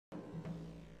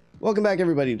Welcome back,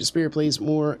 everybody, to Spirit Plays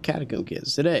more Catacomb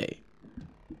Kids. Today,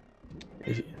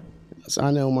 so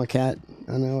I know my cat.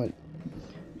 I know it.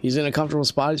 He's in a comfortable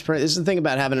spot. This is the thing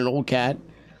about having an old cat.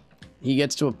 He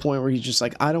gets to a point where he's just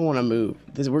like, I don't want to move.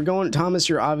 We're going, Thomas,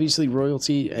 you're obviously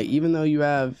royalty. Even though you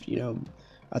have, you know,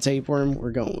 a tapeworm, we're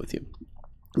going with you.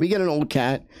 We get an old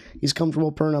cat. He's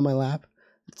comfortable purring on my lap.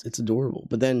 It's adorable.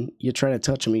 But then you try to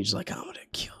touch him. He's like, I'm going to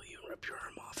kill you and rip your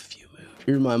arm off if you move.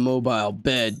 You're my mobile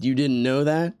bed. You didn't know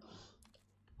that?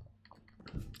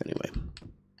 Anyway.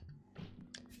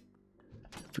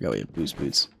 I forgot we have boost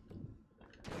boots.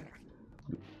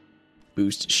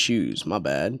 Boost shoes. My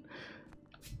bad.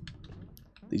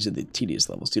 These are the tedious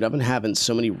levels. Dude, I've been having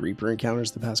so many Reaper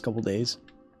encounters the past couple days.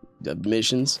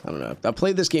 Missions. I don't know. I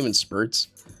played this game in spurts.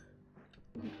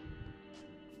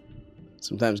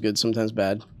 Sometimes good, sometimes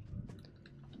bad.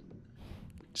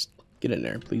 Just get in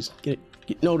there, please. Get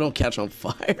it. No, don't catch on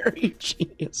fire, you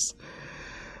genius.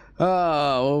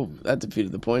 Oh, that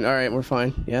defeated the point. All right, we're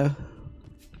fine. Yeah.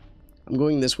 I'm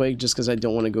going this way just because I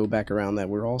don't want to go back around that.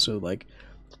 We're also, like,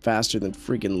 faster than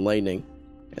freaking lightning.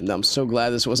 And I'm so glad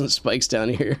this wasn't spikes down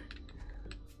here.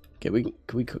 Okay,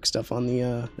 can we cook stuff on the,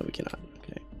 no, we cannot.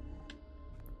 Okay.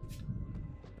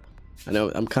 I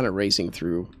know I'm kind of racing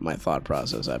through my thought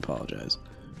process. I apologize.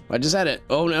 I just had it.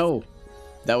 Oh, no.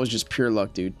 That was just pure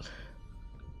luck, dude.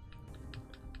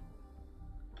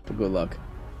 Good luck.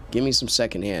 Give me some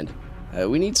second hand.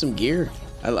 We need some gear.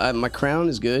 My crown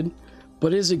is good,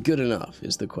 but is it good enough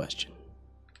is the question.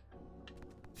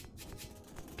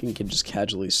 Can just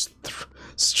casually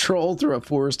stroll through a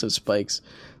forest of spikes.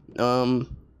 I'm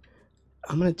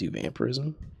gonna do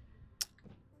vampirism.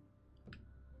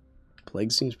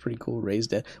 Plague seems pretty cool. Raise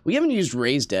dead. We haven't used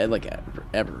raise dead like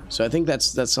ever, so I think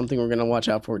that's something we're gonna watch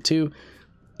out for too.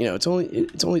 You know, it's only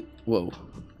whoa,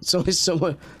 it's only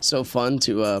so fun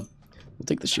to we'll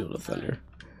take the Shield of Thunder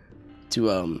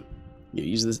to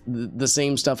use the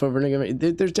same stuff over and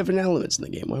again. There's different elements in the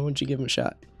game. Why wouldn't you give them a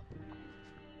shot?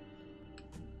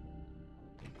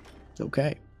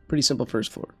 Okay, pretty simple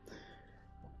first floor.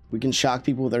 We can shock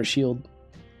people with our shield.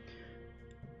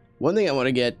 One thing I want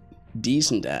to get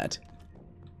decent at,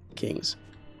 Kings,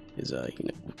 is you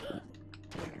know,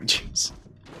 jeez,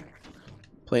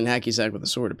 playing hacky sack with a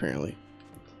sword apparently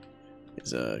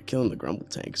is killing the grumble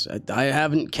tanks. I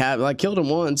haven't I killed him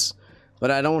once,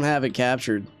 but I don't have it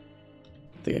captured.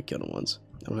 I think I killed him once.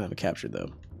 I don't have it captured though,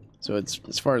 so it's,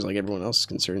 as far as like everyone else is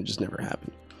concerned, it just never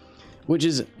happened. Which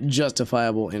is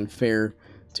justifiable and fair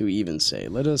to even say.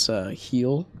 Let us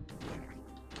heal.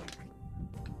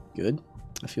 Good.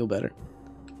 I feel better.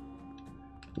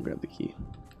 I'll grab the key.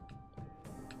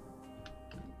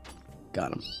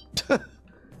 Got him.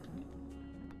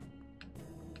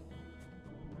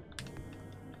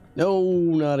 No,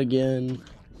 not again.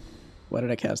 Why did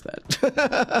I cast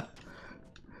that?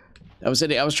 I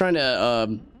was trying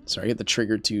to sorry, get the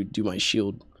trigger to do my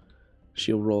shield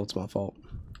roll. It's my fault.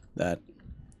 That's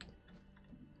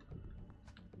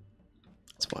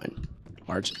fine.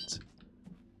 Argent.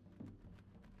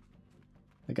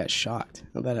 I got shocked.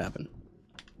 How'd that happen?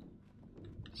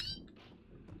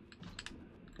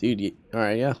 Dude,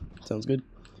 alright, yeah. Sounds good.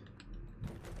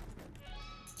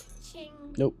 Ching.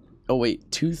 Nope. Oh, wait.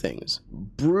 Two things.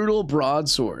 Brutal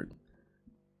broadsword.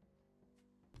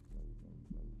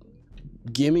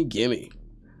 Gimme.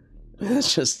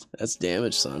 That's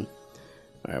damage, son.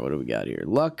 Alright, what do we got here?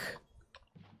 Luck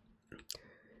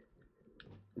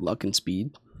and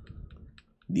speed.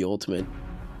 The ultimate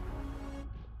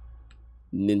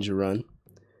ninja run.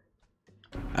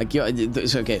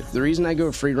 It's okay. The reason I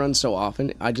go free run so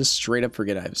often, I just straight up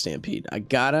forget I have Stampede. I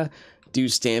gotta do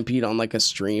Stampede on like a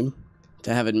stream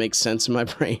to have it make sense in my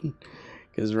brain,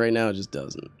 because right now it just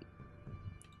doesn't.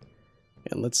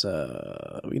 And let's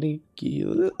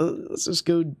just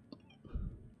go.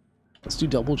 Let's do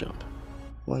double jump.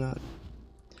 Why not?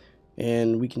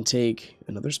 And we can take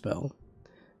another spell.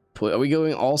 Are we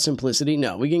going all simplicity?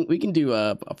 No, we can do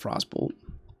a frostbolt.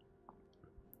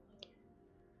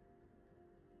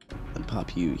 And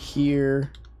pop you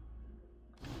here.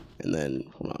 And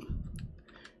then hold on.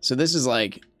 So this is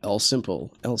like El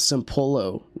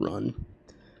Simpolo run,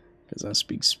 because I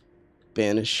speak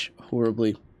Spanish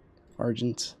horribly.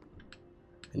 Argent.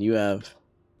 And you're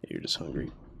just hungry.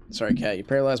 Sorry, cat, you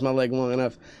paralyzed my leg long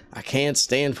enough. I can't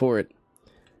stand for it.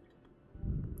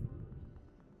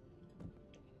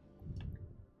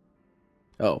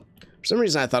 Oh, for some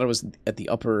reason I thought it was at the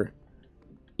upper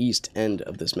east end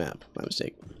of this map. My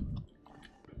mistake.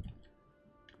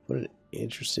 What an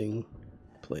interesting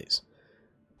place.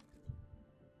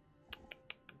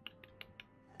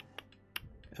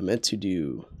 I meant to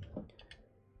do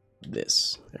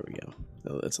this. There we go.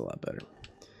 Oh, that's a lot better.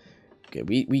 Okay,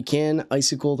 we can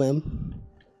icicle them.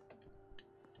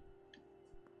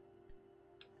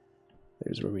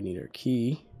 There's where we need our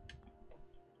key.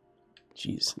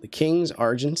 Jeez. The King's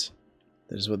Argent.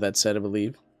 That is what that said, I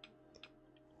believe.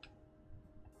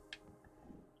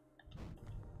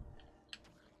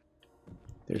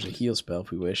 There's a heal spell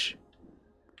if we wish.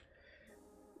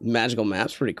 Magical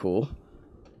map's pretty cool.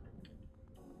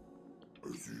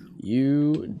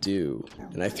 You do.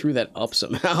 And I threw that up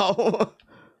somehow.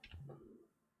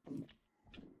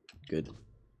 Good.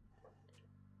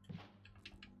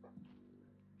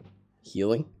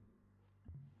 Healing.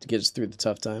 To get us through the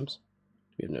tough times.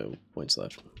 We have no points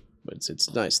left. But it's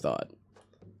a nice thought.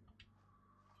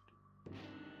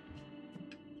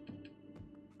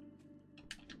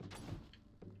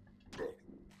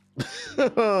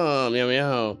 Meow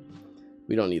meow.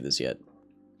 We don't need this yet.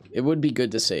 It would be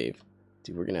good to save.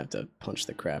 Dude, we're gonna have to punch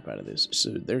the crap out of this.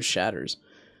 So there's shatters.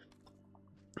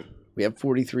 We have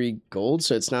 43 gold,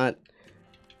 so it's not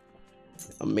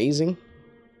amazing.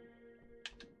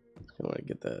 I want to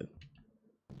get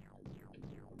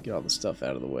all the stuff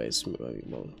out of the way.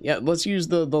 Well, yeah, let's use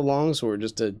the longsword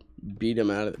just to beat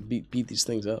them out of beat these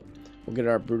things up. We'll get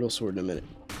our brutal sword in a minute.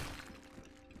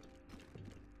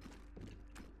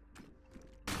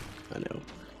 I know.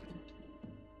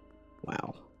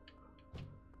 Wow.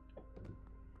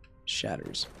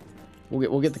 Shatters.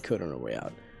 We'll get the code on our way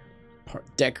out.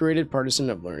 Decorated Partisan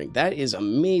of Learning. That is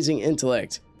amazing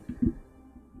intellect.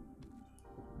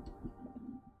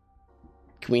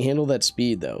 Can we handle that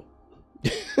speed though?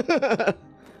 Venomous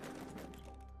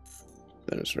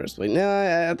Breastplate.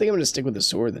 No, I think I'm gonna stick with the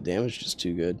sword. The damage is just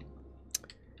too good.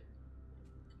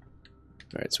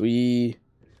 Alright, so we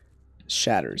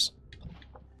shatters.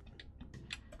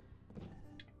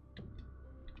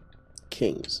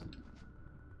 Kings.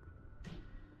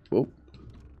 Whoa.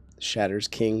 Shatters,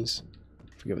 Kings.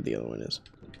 I forget what the other one is.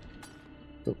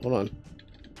 Oh, hold on.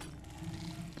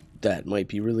 That might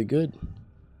be really good.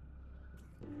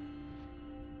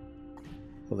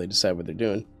 Well, they decide what they're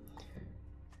doing.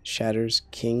 Shatters,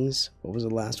 Kings. What was the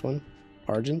last one?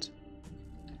 Argent?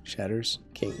 Shatters,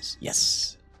 Kings.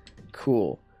 Yes.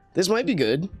 Cool. This might be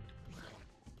good.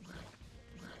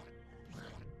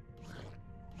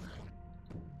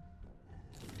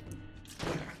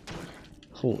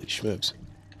 Holy smokes.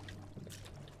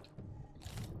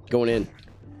 Going in.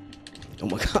 Oh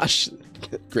my gosh.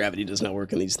 Gravity does not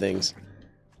work on these things.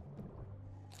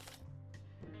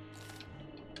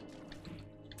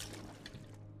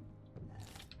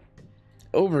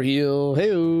 Overheal.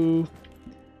 Hey-o.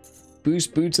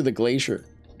 Boost boots of the glacier.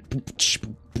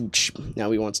 Now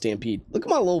we want Stampede. Look at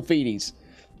my little feeties.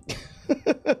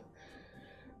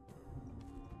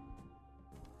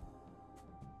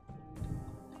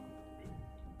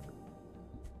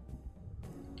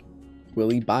 Will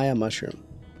he buy a mushroom?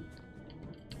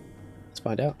 Let's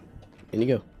find out. In you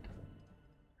go.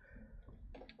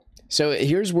 So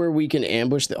here's where we can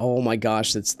ambush the... Oh my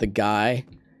gosh, that's the guy.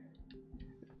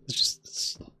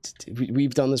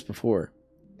 We've done this before.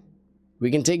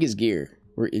 We can take his gear.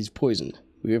 He's poisoned.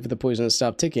 We wait for the poison to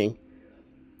stop ticking.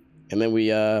 And then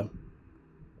we, I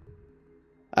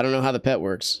don't know how the pet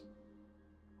works.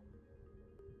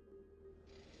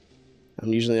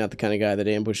 I'm usually not the kind of guy that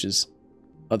ambushes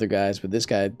other guys, but this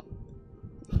guy...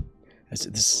 This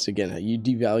is, again, how you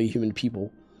devalue human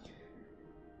people.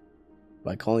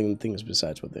 By calling them things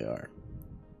besides what they are.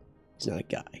 He's not a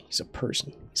guy. He's a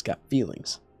person. He's got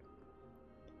feelings.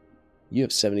 You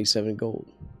have 77 gold.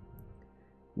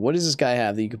 What does this guy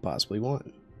have that you could possibly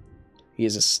want? He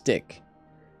has a stick.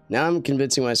 Now I'm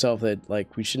convincing myself that,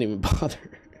 like, we shouldn't even bother.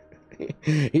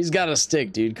 He's got a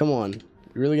stick, dude. Come on. You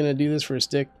really gonna do this for a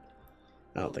stick?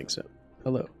 I don't think so.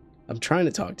 Hello. I'm trying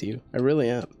to talk to you. I really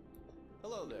am.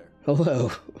 Hello there. Hello.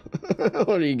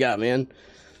 What do you got, man?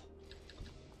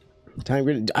 Time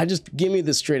grenade. I just give me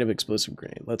the straight up explosive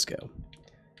grenade. Let's go.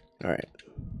 Alright.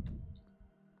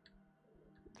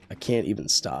 I can't even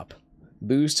stop.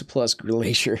 Boost plus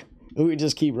glacier. We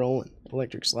just keep rolling.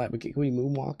 Electric slap. Can we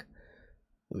moonwalk?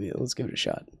 Let's give it a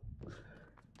shot.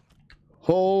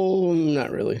 Oh,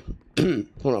 not really.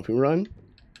 Hold on, can we run?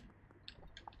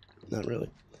 Not really.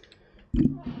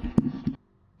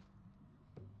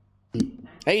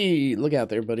 Hey, look out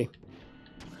there, buddy.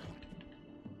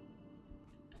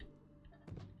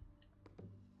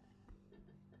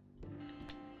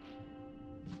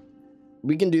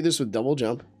 We can do this with double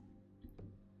jump.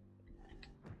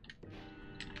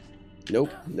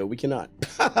 Nope. No, we cannot.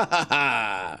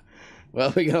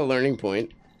 Well, we got a learning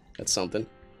point. That's something.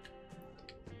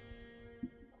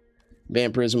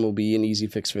 Vampirism will be an easy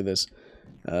fix for this.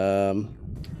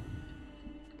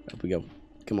 Up we go.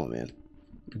 Come on, man.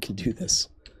 We can do this.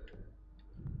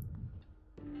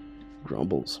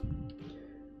 Grumbles.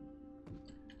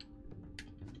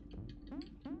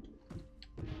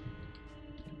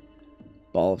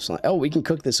 Ball of slime. Oh, we can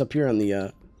cook this up here on the,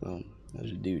 oh,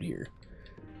 there's a dude here.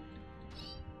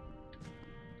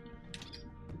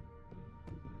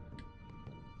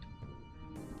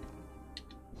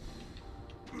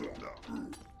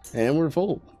 And we're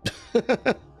full.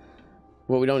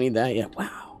 Well, we don't need that yet.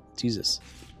 Wow. Jesus.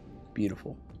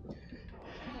 Beautiful.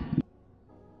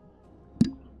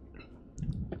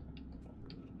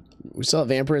 We still have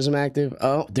vampirism active.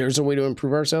 Oh, there's a way to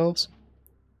improve ourselves.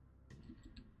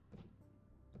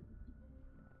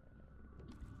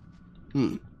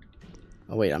 Oh,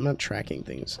 wait. I'm not tracking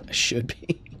things. I should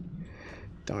be.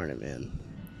 Darn it, man.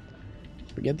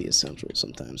 Forget the essentials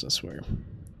sometimes, I swear.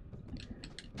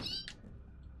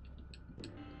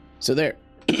 So there.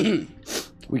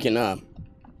 We can,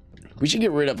 we should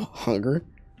get rid of hunger,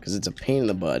 because it's a pain in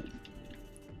the butt.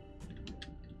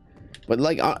 But,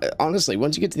 like, honestly,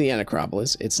 once you get to the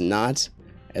Necropolis, it's not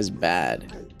as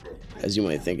bad as you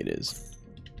might think it is.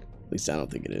 At least I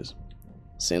don't think it is.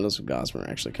 Sandals of Gossamer are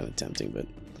actually kind of tempting, but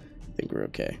I think we're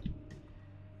okay.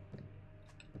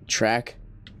 Track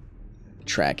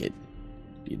it,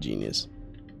 you genius.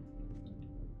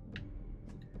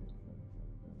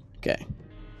 Okay.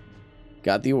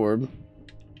 Got the orb.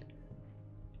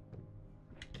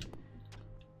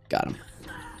 Got him.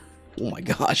 Oh my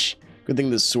gosh. Good thing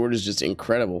this sword is just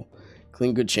incredible.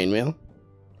 Clean, good chainmail.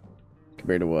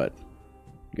 Compared to what?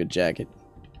 Good jacket.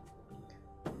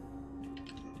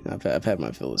 I've had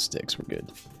my fill of sticks. We're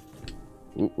good.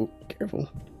 Ooh, ooh, careful.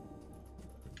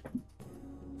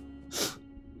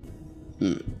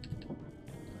 We're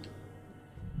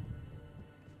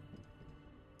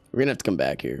gonna have to come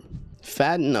back here.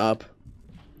 Fatten up.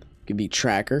 Could be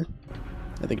tracker.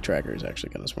 I think tracker is actually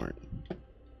kind of smart.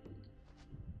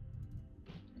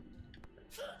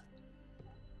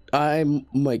 I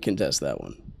might contest that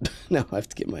one. No, I have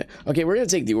to get my... Okay, we're gonna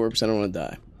take the orbs. I don't want to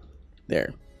die.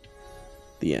 There.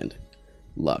 The end.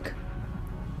 Luck.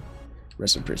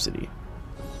 Reciprocity.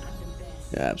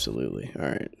 Yeah, absolutely.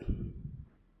 Alright.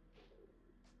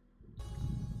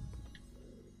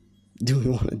 Do we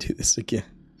want to do this again?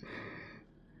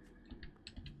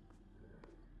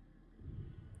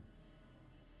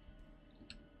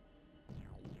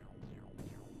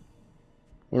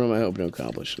 What am I hoping to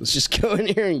accomplish? Let's just go in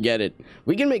here and get it.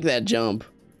 We can make that jump.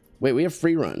 Wait, we have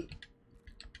free run.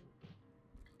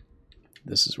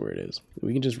 This is where it is.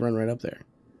 We can just run right up there.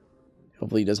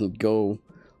 Hopefully he doesn't go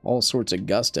all sorts of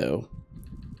gusto.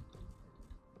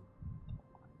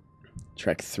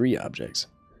 Track 3 objects.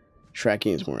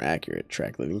 Tracking is more accurate.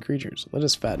 Track living creatures. Let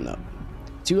us fatten up.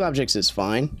 2 objects is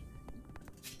fine.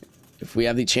 If we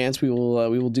have the chance, we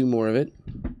will do more of it.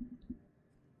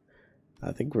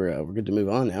 I think we're good to move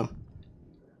on now.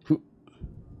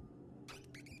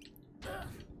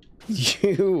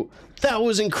 That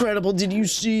was incredible. Did you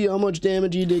see how much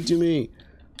damage he did to me?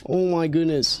 Oh my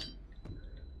goodness.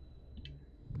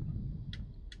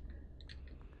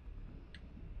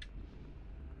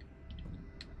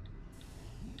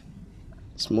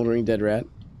 Smoldering dead rat.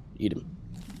 Eat him.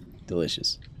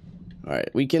 Delicious. Alright,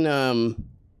 we can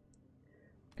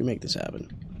make this happen.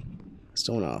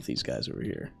 Still want off these guys over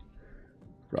here.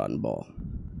 Rotten ball.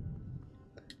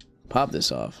 Pop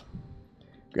this off.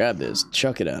 Grab this.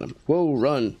 Chuck it at him. Whoa,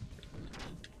 run.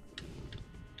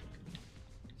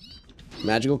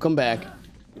 Magical come back.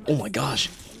 Oh my gosh.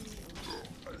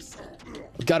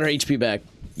 Got our HP back.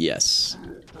 Yes.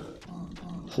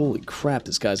 Holy crap,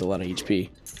 this guy's a lot of HP.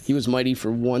 He was mighty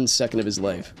for 1 second of his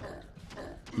life.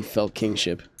 He felt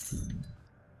kingship.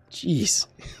 Jeez.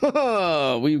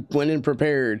 We went in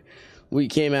prepared. We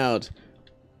came out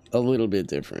a little bit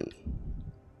different.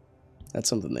 That's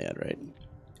something they had, right?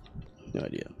 No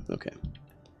idea. Okay.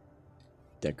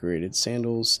 Decorated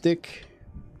sandals. Stick.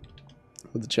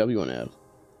 What the chub you want to have?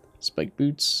 Spiked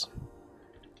boots.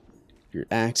 Your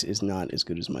axe is not as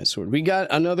good as my sword. We got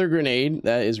another grenade.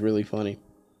 That is really funny.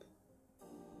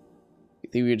 You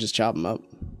think we could just chop them up?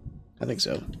 I think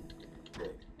so.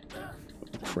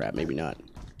 Crap, maybe not.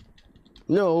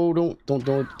 No, don't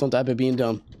die by being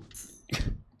dumb.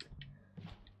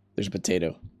 There's a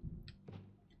potato.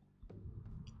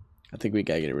 I think we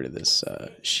gotta get rid of this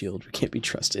shield. We can't be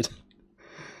trusted.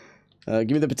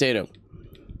 Give me the potato.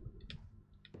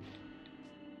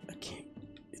 I can't.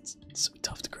 It's so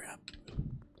tough to grab.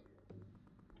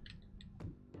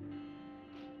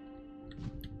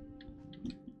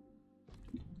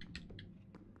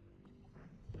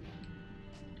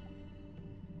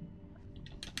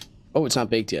 Oh, it's not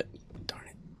baked yet. Darn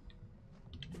it.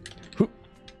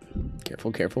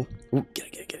 Careful, careful. Ooh, get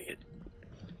it, get it, get it, get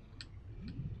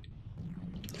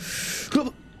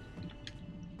it.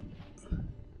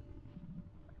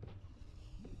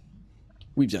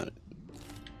 We've done it.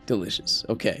 Delicious.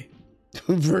 Okay.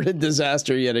 Averted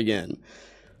disaster yet again.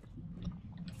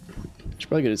 Should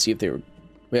probably go to see if they were...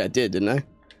 Yeah, I did, didn't I?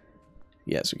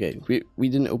 Yes, okay. We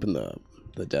didn't open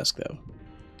the desk, though.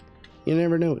 You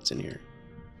never know what's in here.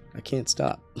 I can't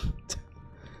stop.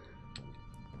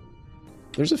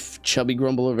 There's a chubby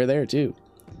grumble over there, too.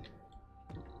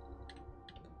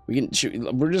 We're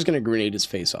just going to grenade his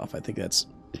face off. I think that's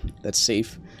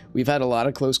safe. We've had a lot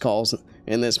of close calls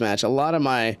in this match. A lot of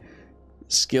my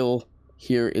skill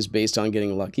here is based on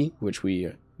getting lucky, which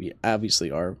we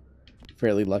obviously are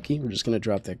fairly lucky. We're just going to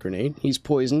drop that grenade. He's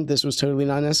poisoned. This was totally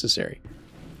not necessary.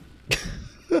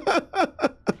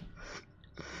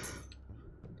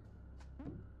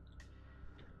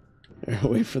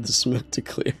 Wait for the smoke to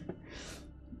clear.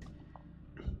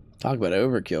 Talk about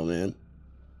overkill, man.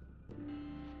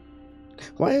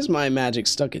 Why is my magic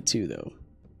stuck at 2, though?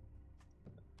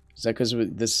 Is that because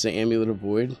this is an amulet of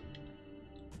void?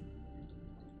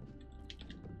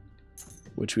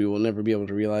 Which we will never be able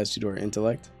to realize due to our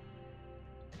intellect?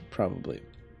 Probably.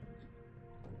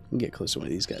 We can get close to one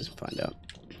of these guys and find out.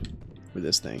 With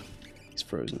this thing. He's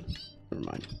frozen. Never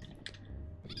mind.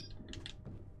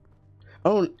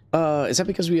 Oh, is that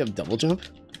because we have double jump?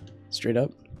 Straight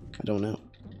up? I don't know.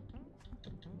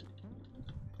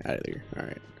 Out of here.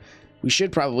 Alright. We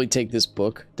should probably take this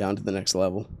book down to the next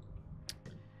level.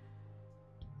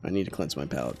 I need to cleanse my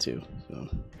palate too, so...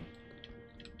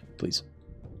 Please.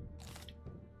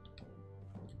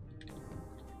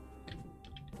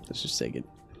 Let's just take it.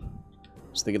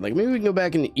 Just thinking, like, maybe we can go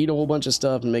back and eat a whole bunch of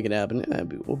stuff and make it happen.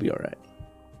 We'll be alright.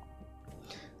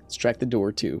 Let's track the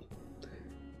door, too.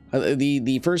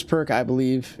 The first perk, I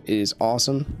believe, is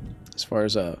awesome. As far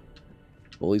as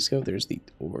bullies go, there's the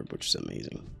orb, which is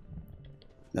amazing.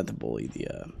 Not the bully,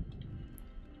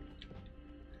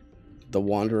 the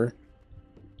wanderer.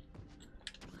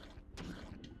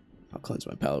 I'll cleanse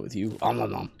my palate with you.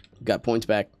 Got points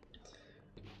back.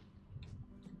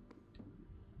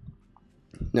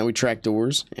 Now we track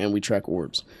doors and we track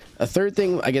orbs. A third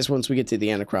thing, I guess, once we get to the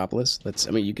Anacropolis,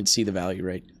 I mean, you can see the value,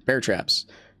 right? Bear traps.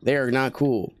 They are not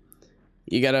cool.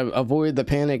 You gotta avoid the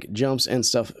panic jumps and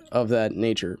stuff of that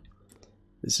nature.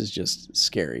 This is just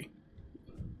scary.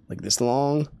 Like this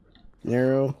long,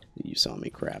 narrow. You saw me,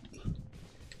 crap.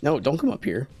 No, don't come up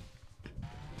here.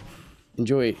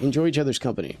 Enjoy each other's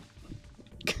company.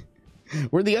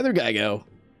 Where'd the other guy go?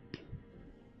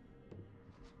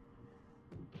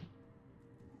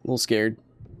 A little scared.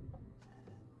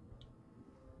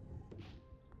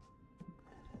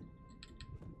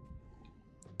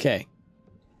 Okay.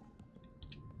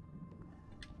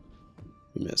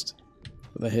 We missed.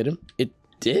 Did I hit him? It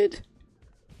did?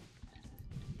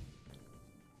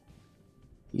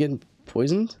 You getting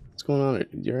poisoned? What's going on?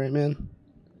 You alright, man?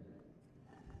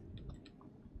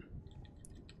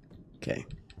 Okay.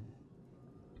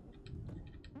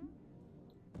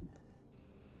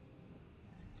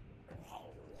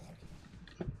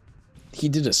 He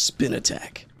did a spin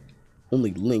attack.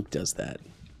 Only Link does that.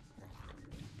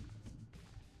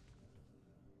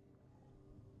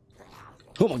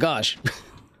 Oh my gosh.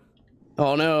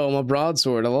 Oh no, my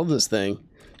broadsword. I love this thing.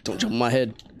 Don't jump on my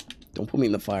head. Don't put me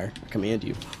in the fire. I command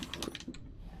you.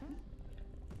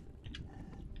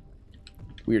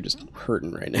 We're just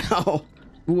hurting right now.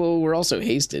 Whoa, we're also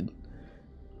hasted.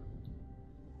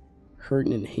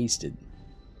 Hurting and hasted.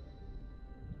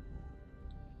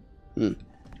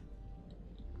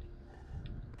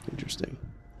 Interesting.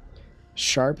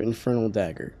 Sharp infernal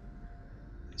dagger.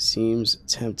 Seems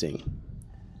tempting.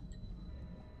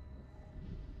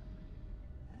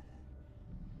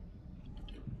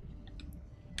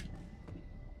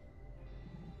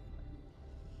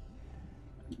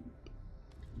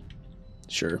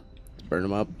 Sure. Let's burn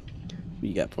them up. What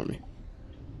you got for me?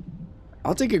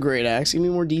 I'll take a great axe. Give me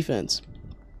more defense.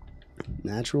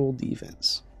 Natural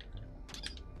defense.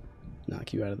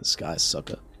 Knock you out of the sky,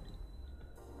 sucker.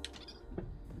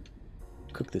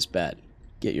 Cook this bat.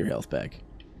 Get your health back.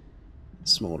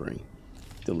 Smoldering.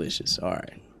 Delicious.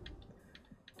 Alright.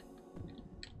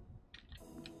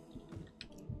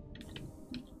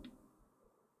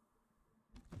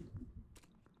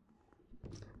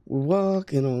 We're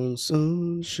walking on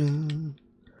sunshine.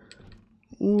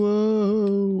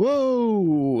 Whoa,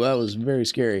 whoa. That was very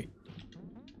scary.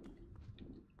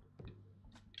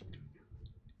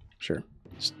 Sure.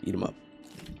 Just eat them up.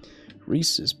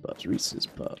 Reese's Puffs, Reese's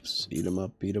Puffs. Eat them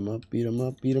up, beat them up, beat them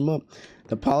up, beat them up.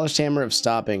 The Polished Hammer of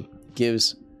Stopping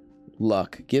gives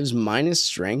luck. Gives minus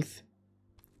strength.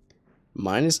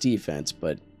 minus defense,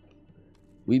 but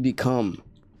we become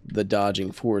the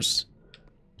dodging force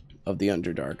of the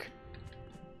Underdark.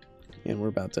 And we're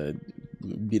about to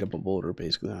beat up a boulder,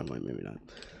 basically. No, maybe not.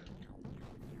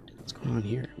 What's going on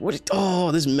here? What?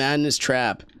 Oh, this madness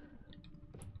trap.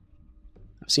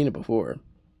 I've seen it before.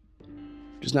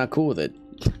 Just not cool with it.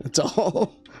 That's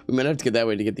all. We might have to get that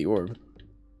way to get the orb.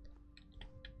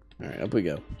 Alright, up we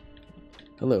go.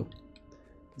 Hello.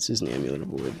 This is an amulet of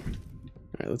void.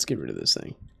 Alright, let's get rid of this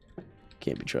thing.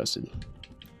 Can't be trusted.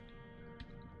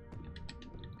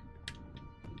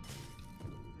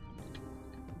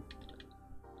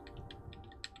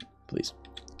 Please.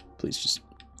 Please just...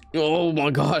 Oh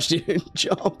my gosh, dude.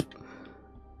 Jump.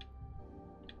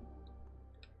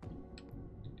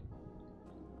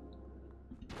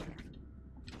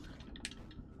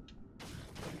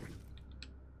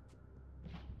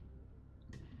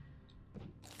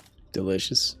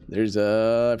 Delicious. There's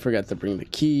I forgot to bring the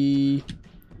key.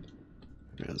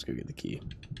 Alright, let's go get the key.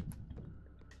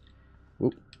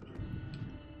 Whoop.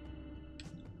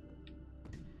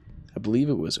 I believe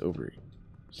it was over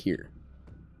here.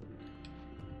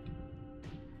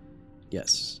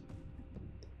 Yes.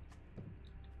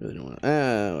 Really don't want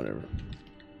to.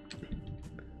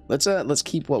 Whatever. Let's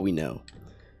keep what we know.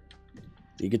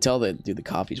 You can tell that, dude, the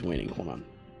coffee's waning. Hold on.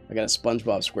 I got a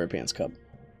SpongeBob SquarePants cup.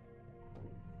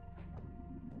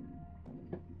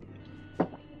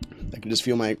 I can just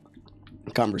feel my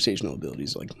conversational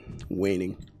abilities like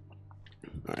waning.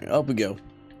 Alright, up we go.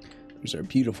 There's our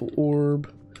beautiful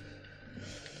orb.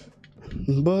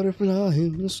 Butterfly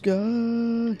in the sky.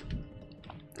 I'm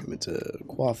going to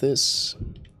quaff this.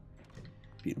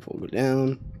 Beautiful, go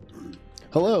down.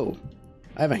 Hello,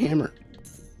 I have a hammer.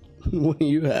 What do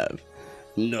you have?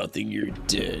 Nothing, you're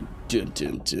dead. Dun,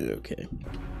 dun, dun. Okay.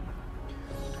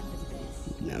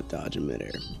 Now dodge in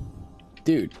midair.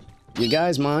 Dude, you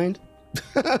guys mind?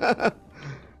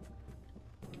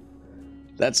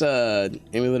 That's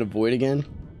Amulet of Void again.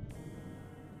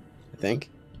 I think.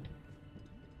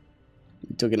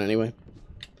 You took it anyway.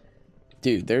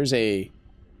 Dude, there's a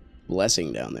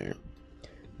blessing down there,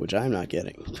 which I'm not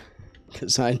getting,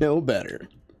 because I know better.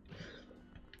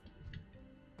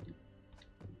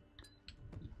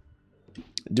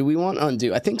 Do we want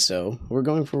undo? I think so. We're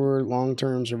going for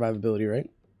long-term survivability, right?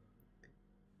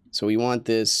 So we want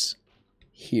this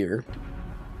here,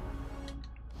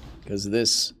 because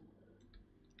this,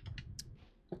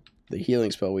 the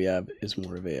healing spell we have is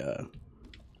more of a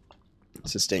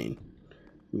sustain.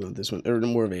 We want this one, or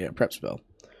more of a prep spell,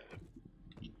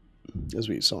 as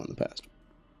we saw in the past.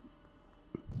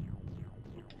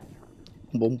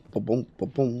 Boom, boom, boom, boom,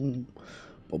 boom,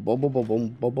 boom, boom, boom,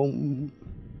 boom, boom, boom.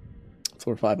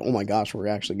 Floor 5. Oh my gosh, we're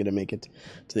actually gonna make it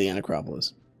to the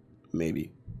Necropolis.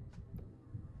 Maybe.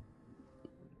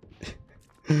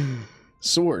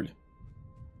 Sword.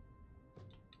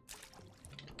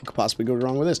 What could possibly go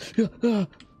wrong with this?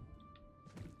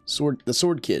 Sword. The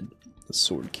sword kid. The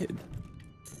sword kid.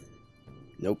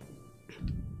 Nope.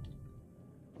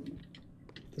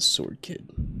 The sword kid.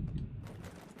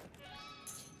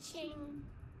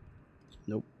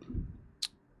 Nope.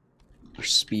 Our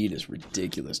speed is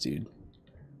ridiculous, dude.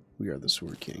 We are the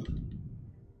Sword King.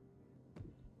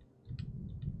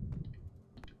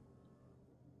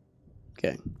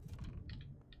 Okay.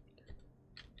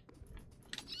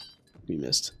 We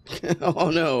missed.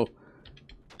 Oh no.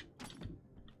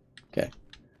 Okay.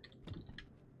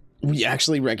 We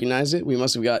actually recognized it? We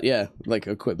must have got, yeah, like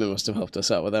equipment must have helped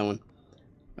us out with that one.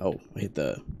 Oh, I hit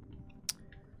the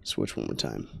switch one more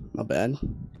time. Not bad.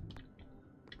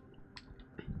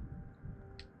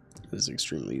 This is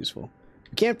extremely useful.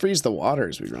 We can't freeze the water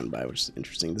as we run by, which is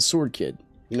interesting. The sword kid.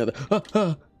 You know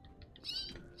the...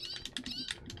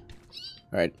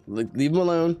 Alright, leave him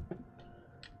alone.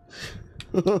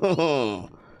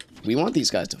 We want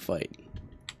these guys to fight.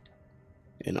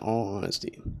 In all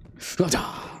honesty.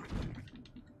 I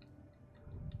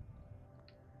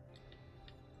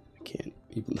can't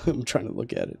even... I'm trying to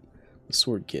look at it. The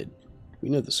sword kid. We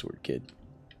know the sword kid.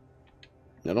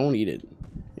 Now don't eat it.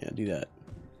 Yeah, do that.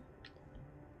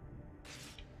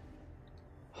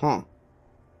 Huh.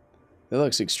 That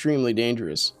looks extremely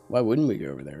dangerous. Why wouldn't we go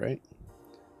over there, right?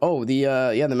 Oh, the,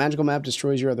 yeah, the magical map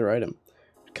destroys your other item.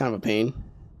 Kind of a pain.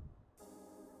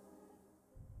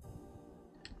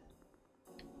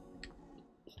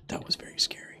 That was very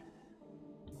scary.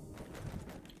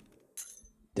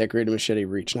 Decorated machete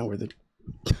reach, not worth it.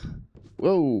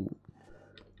 Whoa.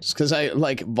 Just because I,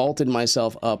 like, vaulted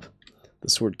myself up the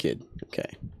sword kid. Okay.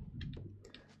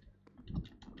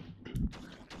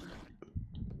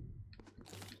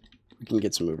 We can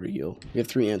get some overheal. We have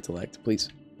 3 intellect, please.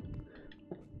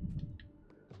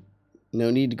 No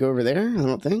need to go over there, I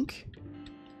don't think.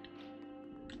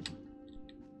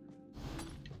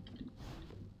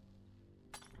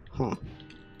 Huh.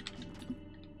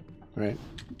 Alright.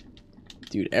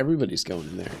 Dude, everybody's going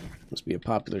in there. Must be a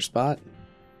popular spot.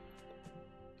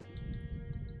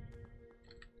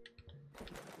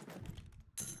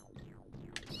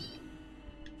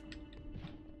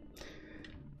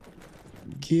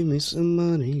 Give me some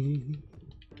money.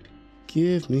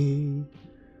 Give me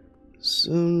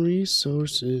some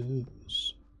resources.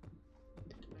 Is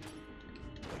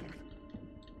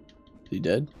he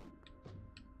dead?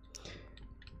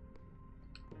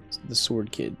 The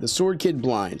sword kid. The sword kid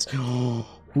blinds. Oh,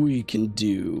 we can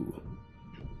do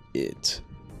it.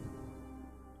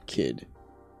 Kid.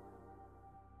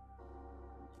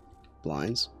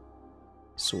 Blinds.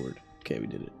 Sword. Okay, we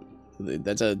did it.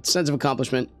 That's a sense of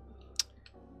accomplishment.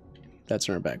 That's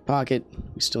in our back pocket.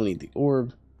 We still need the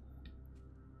orb.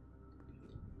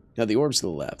 Now the orb's to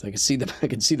the left. I can see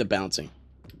the bouncing.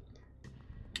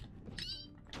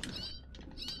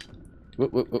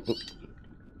 Whoop, whoop, whoop, whoop.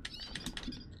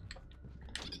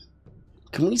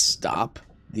 Can we stop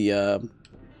the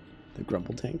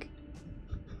grumble tank?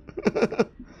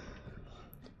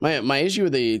 my issue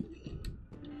with the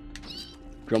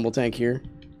grumble tank here,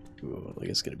 ooh, like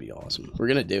it's gonna be awesome. We're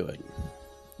gonna do it.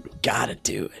 We gotta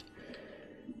do it.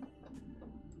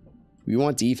 We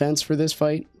want defense for this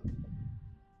fight.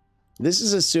 This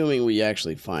is assuming we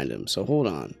actually find him. So hold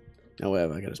on. Now wait,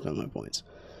 I gotta spend my points.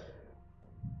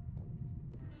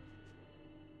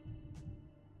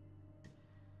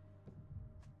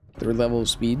 Third level of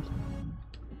speed.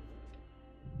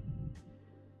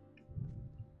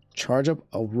 Charge up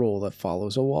a roll that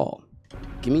follows a wall.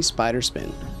 Give me spider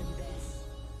spin.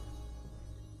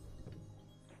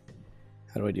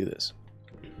 How do I do this?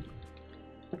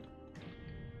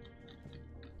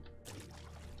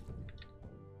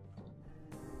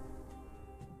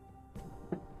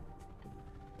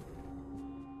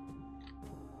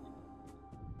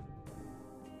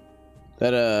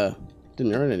 That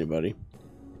didn't hurt anybody.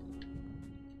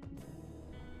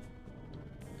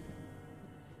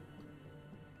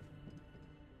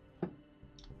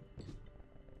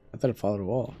 I thought it followed a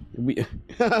wall.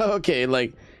 Okay,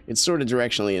 like it's sort of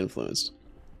directionally influenced.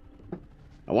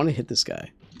 I want to hit this guy.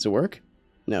 Does it work?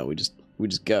 No, we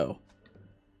just go.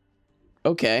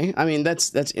 Okay, I mean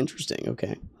that's interesting.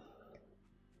 Okay.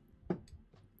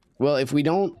 Well, if we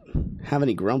don't have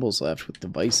any grumbles left with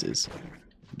devices,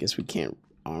 I guess we can't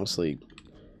honestly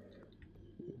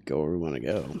go where we want to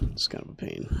go. It's kind of a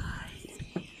pain.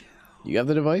 You have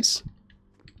the device?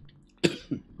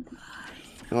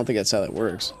 I don't think that's how that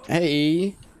works.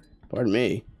 Hey! Pardon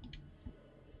me.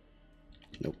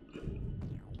 Nope.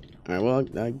 Alright, well,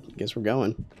 I guess we're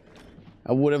going.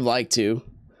 I would have liked to.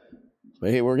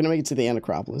 But hey, we're going to make it to the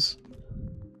Anacropolis.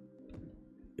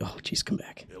 Oh, jeez, come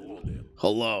back.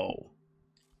 Hello.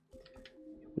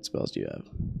 What spells do you have?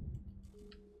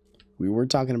 We were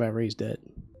talking about raise dead.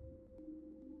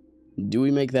 Do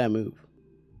we make that move?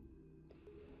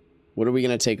 What are we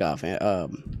going to take off?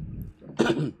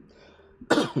 Pardon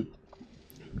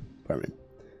me.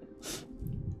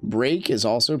 Break is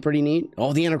also pretty neat.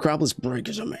 Oh, the Anacropolis break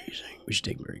is amazing. We should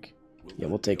take break. Yeah,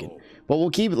 we'll take it. But we'll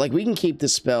keep it, like, we can keep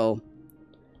this spell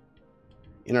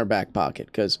in our back pocket,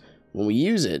 because when we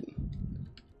use it,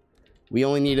 we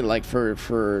only need it, like,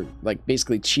 for like,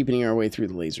 basically cheapening our way through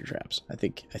the laser traps. I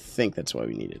think that's why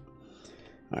we need it.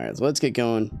 Alright, so let's get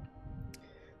going.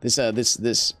 This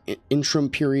interim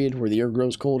period where the air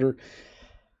grows colder,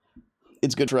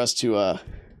 it's good for us to,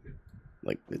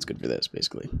 like, it's good for this,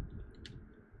 basically.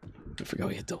 I forgot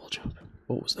we hit double jump.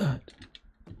 What was that?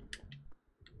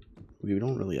 We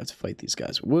don't really have to fight these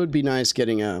guys. It would be nice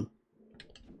getting a...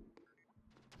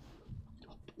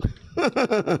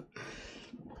 Pardon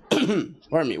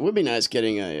me. It would be nice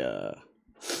getting a...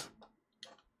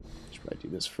 Should probably do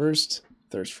this first.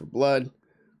 Thirst for blood.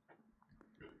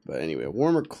 But anyway, a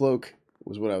warmer cloak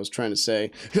was what I was trying to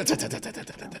say.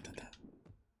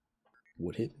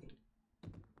 What hit me?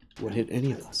 What hit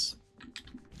any of us?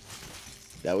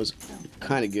 That was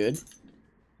kind of good.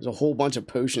 There's a whole bunch of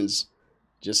potions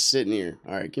just sitting here.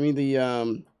 All right, give me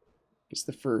the it's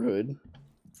the fur hood.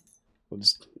 We'll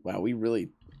just, wow, we really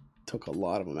took a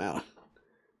lot of them out.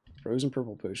 Frozen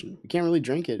purple potion. We can't really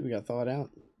drink it. We got to thaw it out.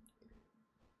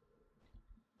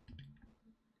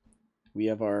 We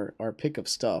have our pick of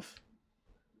stuff.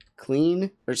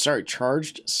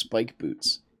 Charged spike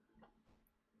boots.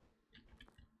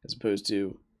 As opposed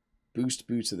to boost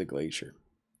boots of the glacier.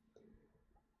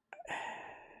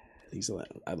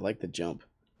 I like the jump.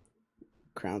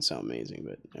 Crowns sound amazing,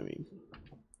 but I mean,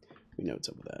 we know what's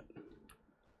up with that.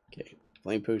 Okay,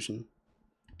 flame potion.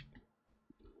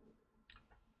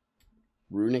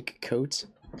 runic coat.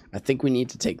 I think we need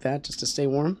to take that just to stay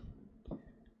warm.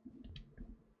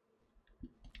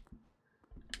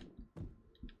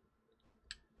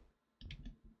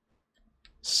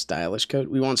 Stylish coat.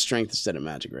 We want strength instead of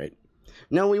magic, right?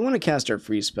 No, we want to cast our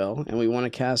freeze spell, and we want to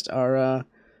cast our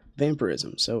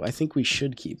vampirism. So I think we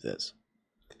should keep this.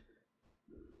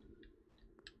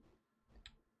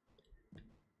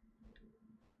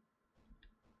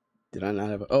 Did I not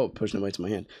have a... Oh, potion of light to my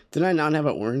hand. Did I not have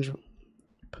an orange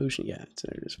potion? Yeah, it's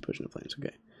there. It is potion of flames.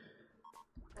 Okay.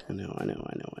 I know. I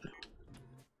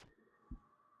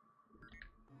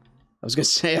was going to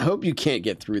say, I hope you can't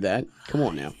get through that. Come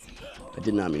on now. I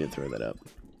did not mean to throw that up.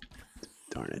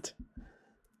 Darn it.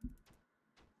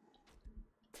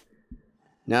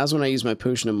 Now's when I use my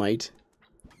potion of might.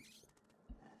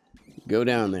 Go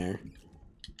down there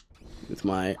with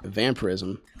my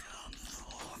vampirism.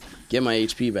 Get my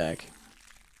HP back.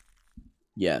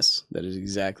 Yes, that is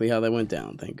exactly how that went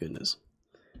down. Thank goodness.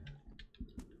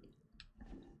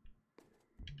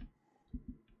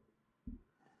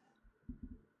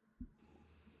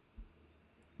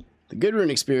 The good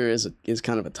runic spear is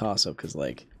kind of a toss-up because,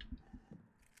 like,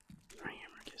 our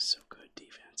hammer gives so good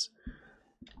defense.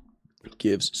 It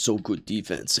gives so good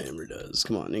defense, hammer does.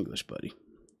 Come on, English, buddy.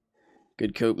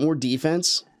 Good coat. More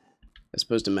defense as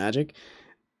opposed to magic.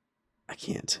 I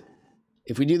can't.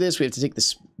 If we do this, we have to take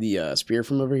the spear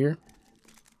from over here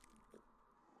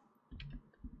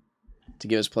to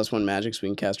give us +1 magic so we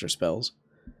can cast our spells.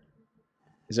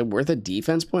 Is it worth a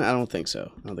defense point? I don't think so.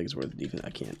 I don't think it's worth a defense. I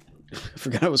can't. I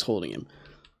forgot I was holding him.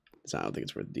 So I don't think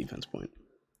it's worth a defense point.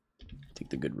 Take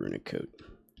the good runic coat.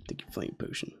 Take your flame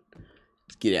potion.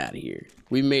 Let's get out of here.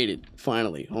 We made it,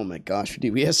 finally. Oh my gosh,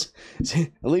 dude. Yes, at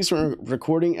least we're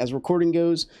recording. As recording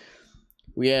goes,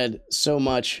 we had so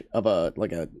much of a,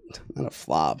 like a, not a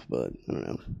flop, but I don't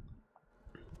know.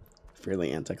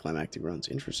 Fairly anticlimactic runs.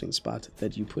 Interesting spot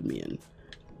that you put me in,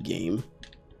 game.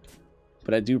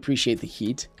 But I do appreciate the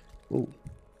heat. Ooh.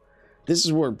 This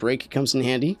is where break comes in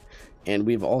handy, and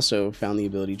we've also found the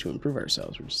ability to improve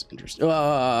ourselves, which is interesting.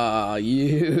 Ah,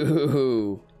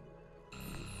 you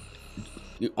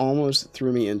almost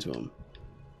threw me into him.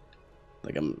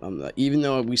 Like I'm not, even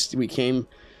though we came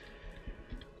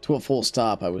to a full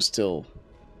stop, I was still,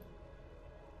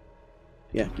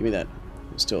 yeah, give me that.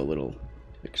 I was still a little,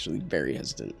 actually very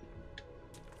hesitant.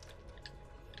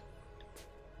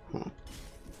 Huh.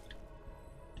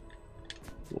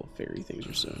 Little fairy things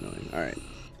are so annoying. Alright.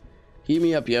 Heat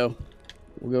me up, yo.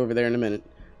 We'll go over there in a minute.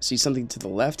 See something to the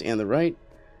left and the right.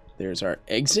 There's our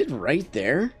exit right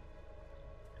there.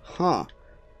 Huh.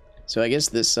 So I guess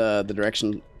this, the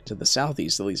direction to the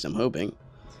southeast, at least I'm hoping,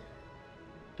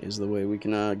 is the way we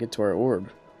can get to our orb.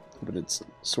 But it's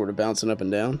sort of bouncing up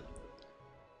and down.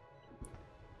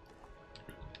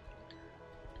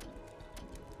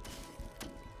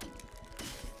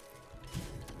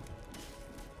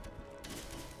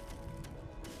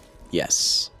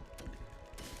 Yes.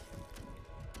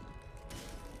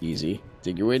 Easy.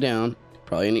 Dig your way down.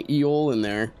 Probably an eol in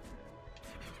there.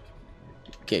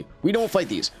 Okay, we don't fight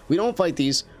these. We don't fight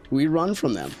these. We run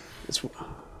from them. It's...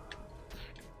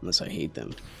 Unless I hate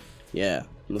them. Yeah,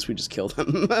 unless we just kill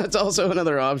them. That's also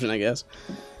another option, I guess.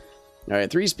 Alright,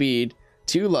 3 speed,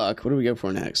 2 luck. What do we go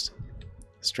for next?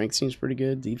 Strength seems pretty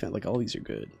good. Defense, like all these are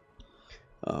good.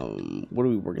 What are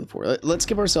we working for? Let's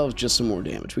give ourselves just some more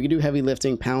damage. We can do heavy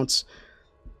lifting, pounce.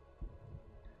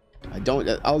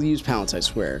 I'll use pounce, I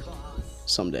swear.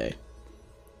 Someday.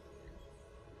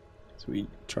 So we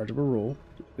charge up a roll.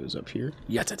 It goes up here.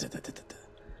 Yeah.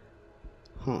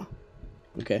 Huh.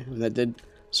 Okay, that did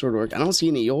sort of work. I don't see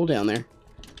any Eol down there.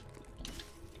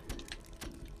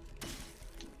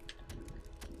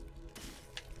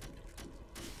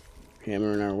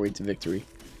 Hammering our way to victory.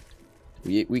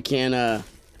 We can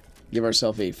give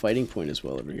ourselves a fighting point as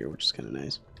well over here, which is kind of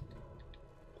nice.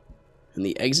 And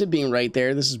the exit being right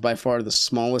there, this is by far the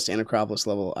smallest Anacropolis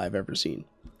level I've ever seen.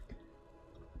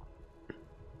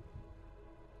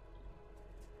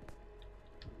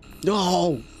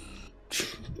 No!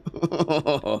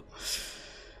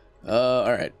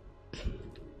 Alright.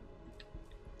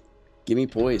 Give me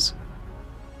poise.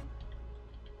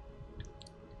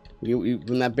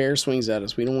 When that bear swings at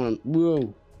us, we don't want him...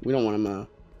 Whoa! We don't want him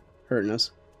hurting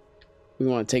us. We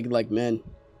want to take it like men.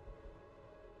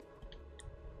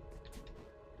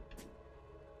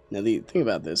 Now the thing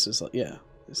about this is, like, yeah,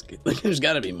 like, there's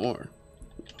got to be more.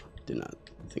 Did not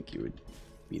think you would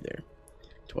be there.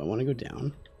 Do I want to go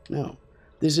down? No.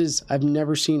 This is, I've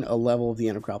never seen a level of the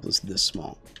Anacropolis this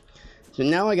small. So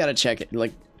now I got to check it.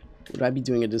 Like, would I be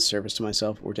doing a disservice to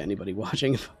myself or to anybody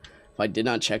watching if I did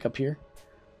not check up here?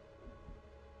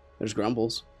 There's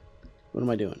grumbles. What am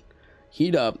I doing?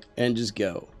 Heat up and just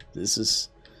go. This is...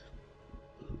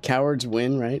 Cowards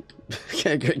win, right?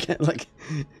 Like,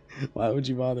 why would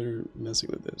you bother messing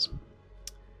with this?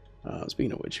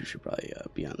 Speaking of which, you should probably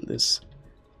be on this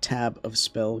tab of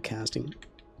spell casting.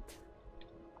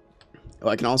 Oh,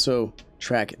 I can also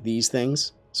track these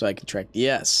things. So I can track...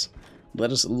 Yes!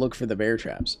 Let us look for the bear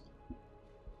traps.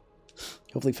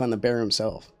 Hopefully find the bear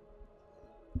himself.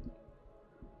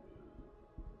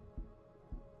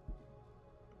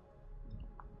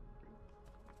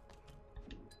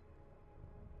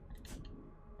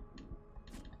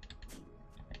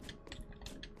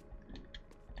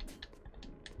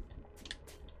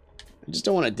 I just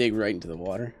don't want to dig right into the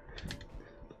water.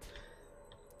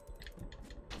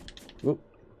 Whoop.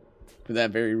 For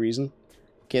that very reason.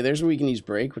 Okay, there's where we can use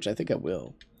break, which I think I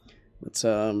will. Let's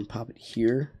pop it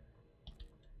here.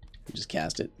 Just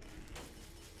cast it.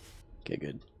 Okay,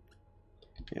 good.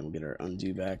 And we'll get our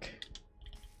undo back.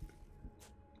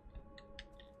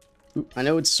 Ooh, I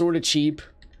know it's sort of cheap,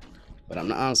 but I'm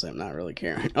not, honestly, I'm not really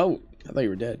caring. Oh, I thought you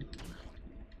were dead.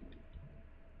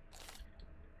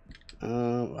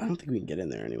 I don't think we can get in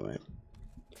there anyway.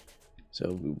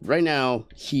 So right now,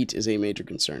 heat is a major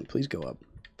concern. Please go up.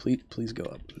 Please go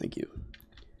up. Thank you.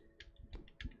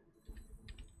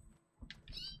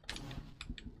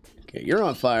 Okay, you're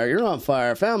on fire. You're on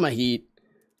fire. Found my heat.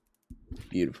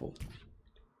 Beautiful.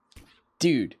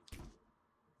 Dude.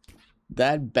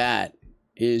 That bat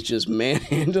is just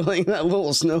manhandling that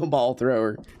little snowball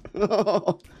thrower.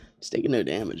 It's taking no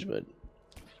damage, but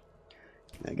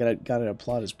I gotta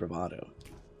applaud his bravado.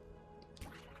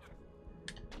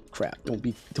 Crap! Don't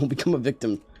become a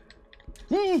victim.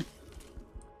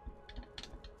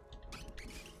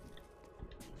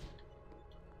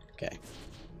 Okay.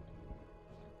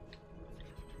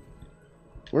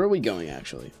 Where are we going,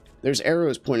 actually? There's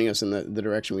arrows pointing us in the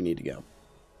direction we need to go.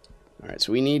 Alright,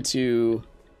 so we need to...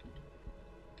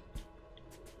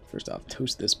 First off,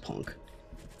 toast this punk.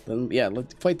 Then, yeah,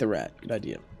 let's fight the rat. Good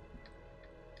idea.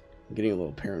 I'm getting a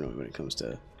little paranoid when it comes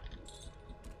to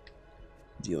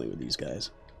dealing with these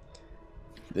guys.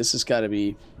 This has got to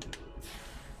be...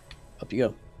 Up you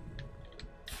go.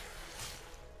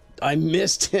 I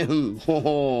missed him!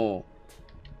 Oh.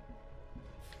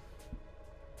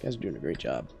 You guys are doing a great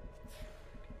job.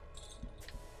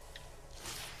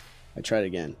 I tried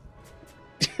again.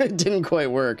 It didn't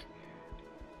quite work.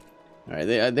 Alright,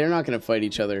 they're not going to fight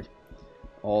each other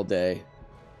all day.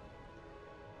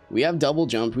 We have double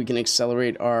jumped. We can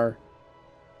accelerate our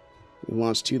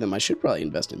launch to them. I should probably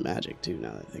invest in magic, too,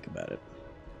 now that I think about it.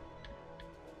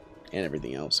 And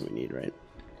everything else that we need, right?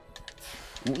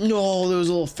 No, those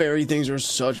little fairy things are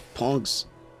such punks.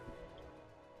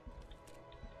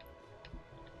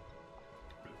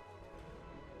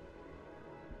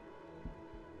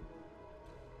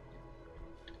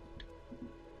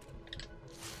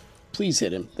 Please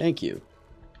hit him. Thank you.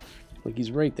 Like,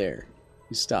 he's right there.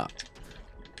 He stopped.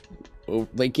 Oh,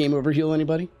 late game overheal,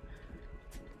 anybody?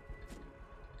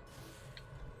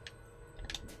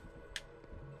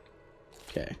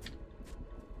 Okay.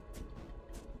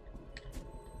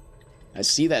 I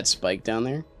see that spike down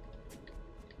there.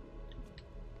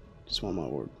 Just want my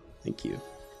orb. Thank you.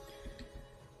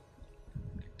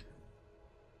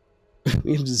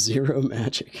 We have 0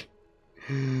 magic.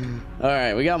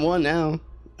 Alright, we got one now.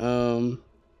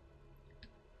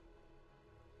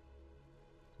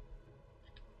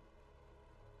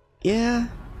 Yeah.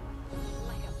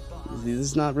 This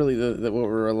is not really what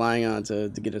we're relying on to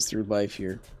get us through life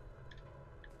here.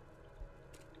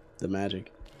 The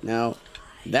magic. Now,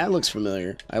 that looks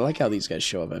familiar. I like how these guys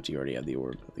show up after you already have the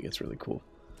orb. I think it's really cool.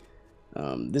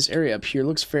 This area up here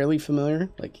looks fairly familiar.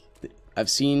 Like, I've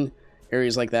seen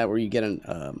areas like that where you get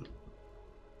an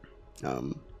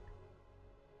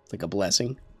like a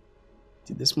blessing.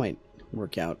 Dude, this might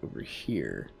work out over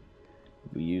here.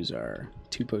 If we use our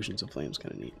 2 potions of flames,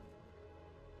 kind of neat.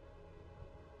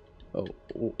 Oh,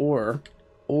 or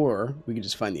we could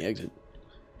just find the exit.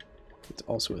 It's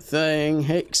also a thing.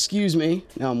 Hey, excuse me.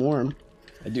 Now I'm warm.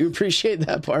 I do appreciate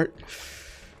that part.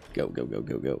 Go, go, go,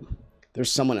 go, go. There's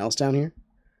someone else down here?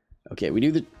 Okay, we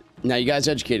do the... Now, you guys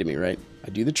educated me, right? I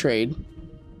do the trade.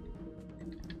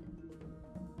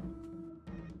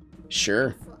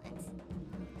 Sure.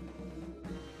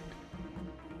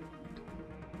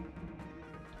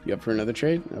 You up for another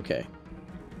trade? Okay.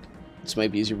 This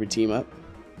might be easier if we team up.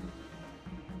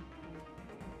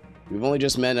 We've only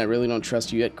just met and I really don't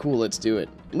trust you yet. Cool, let's do it.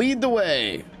 Lead the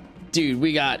way! Dude,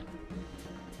 we got...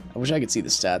 I wish I could see the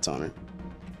stats on her.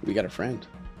 We got a friend.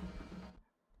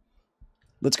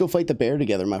 Let's go fight the bear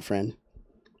together, my friend.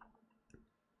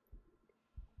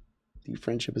 The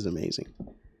friendship is amazing.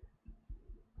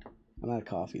 I'm out of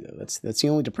coffee, though. That's the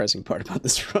only depressing part about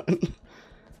this run.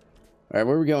 Alright,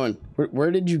 where are we going?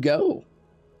 Where did you go?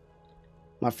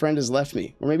 My friend has left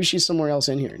me. Or maybe she's somewhere else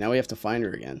in here. Now we have to find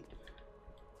her again.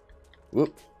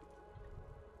 Whoop.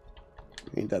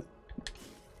 Ain't that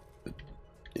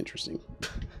interesting?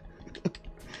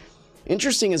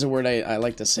 Interesting is a word I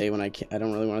like to say when I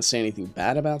don't really want to say anything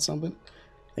bad about something.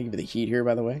 Thank you for the heat here,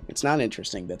 by the way. It's not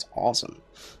interesting. That's awesome.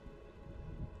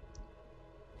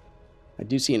 I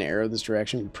do see an arrow this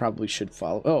direction. We probably should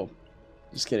follow. Oh,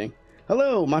 just kidding.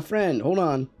 Hello, my friend. Hold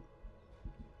on.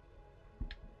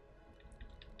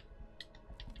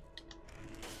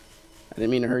 I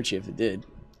didn't mean to hurt you if it did.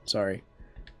 Sorry.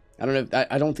 I don't know.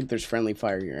 I don't think there's friendly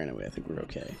fire here anyway. I think we're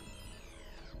okay.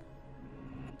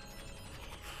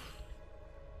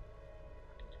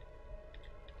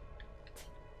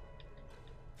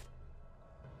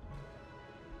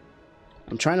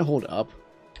 I'm trying to hold up,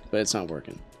 but it's not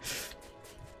working.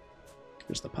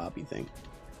 There's the poppy thing.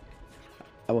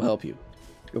 I will help you.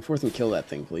 Go forth and kill that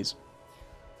thing, please.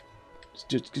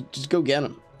 Just go get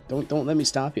him. Don't let me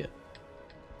stop you.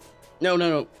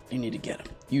 No. You need to get him.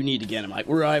 You need to get him.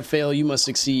 Where I fail, you must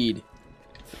succeed.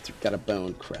 Got a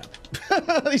bone. Crap.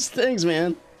 These things,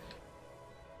 man.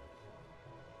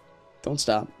 Don't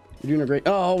stop. You're doing a great...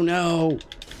 Oh, no.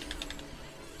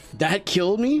 That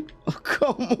killed me? Oh,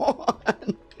 come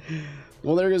on.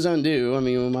 Well, there goes undo. I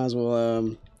mean, we might as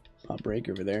well pop break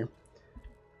over there.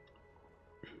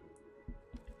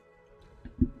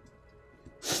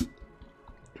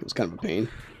 It was kind of a pain.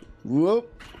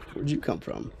 Whoop. Where'd you come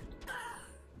from?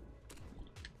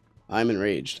 I'm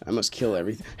enraged. I must kill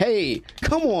everything. Hey,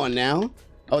 come on now.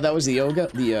 Oh, that was the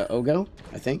Ogo,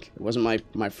 I think. It wasn't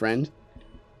my friend.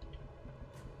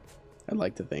 I'd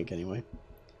like to think, anyway.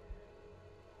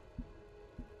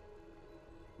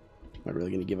 Am I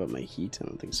really going to give up my heat? I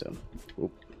don't think so.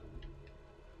 Whoop.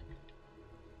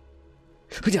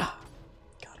 Got him.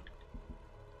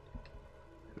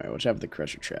 Alright, watch out for the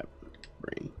Crusher Trap.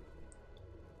 Brain.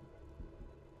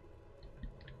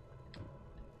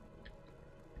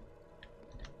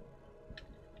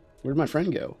 Where'd my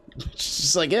friend go? She's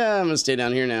just like, yeah, I'm going to stay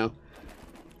down here now.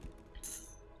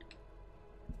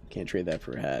 Can't trade that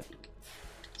for a hat.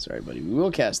 Sorry, buddy. We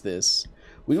will cast this.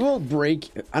 We will break...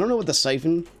 I don't know what the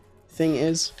siphon thing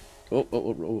is. Oh.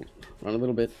 Run a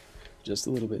little bit. Just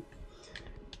a little bit.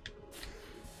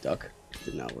 Duck.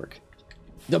 Did not work.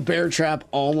 The bear trap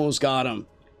almost got him.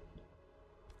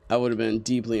 I would have been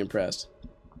deeply impressed.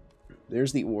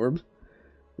 There's the orb.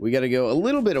 We got to go a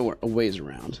little bit a ways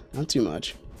around. Not too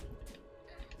much.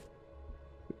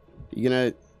 You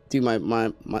gonna do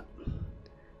my...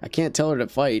 I can't tell her to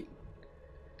fight.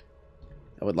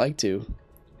 I would like to.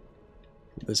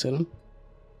 Will this hit him?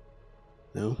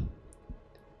 No.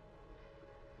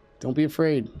 Don't be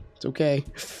afraid. It's okay.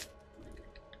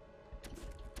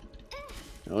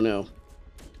 Oh no.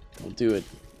 Don't do it.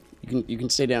 You can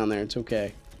stay down there. It's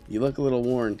okay. You look a little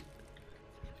worn.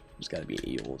 There's got to be an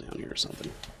eel down here or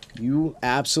something. You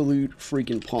absolute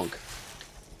freaking punk.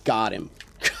 Got him.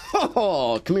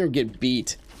 Oh, come here and get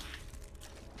beat.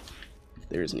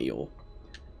 There's an eel.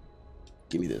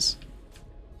 Give me this.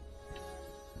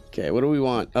 Okay, what do we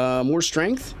want? More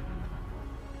strength?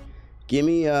 Give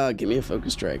me a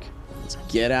focus strike. Let's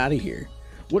get out of here.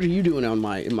 What are you doing on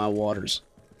in my waters?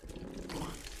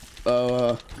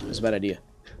 That's a bad idea.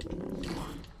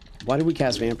 Why did we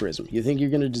cast vampirism? You think you're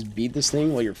gonna just beat this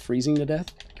thing while you're freezing to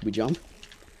death? Can we jump?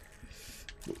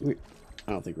 I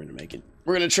don't think we're gonna make it.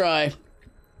 We're gonna try.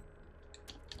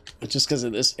 Just because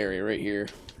of this area right here.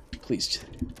 Please.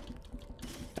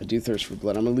 I do thirst for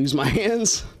blood. I'm gonna lose my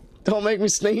hands. Don't make me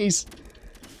sneeze.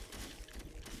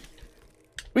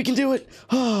 We can do it.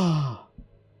 Ah.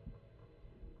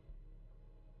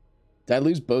 Did I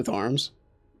lose both arms?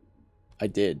 I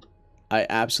did. I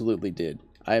absolutely did.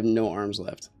 I have no arms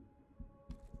left.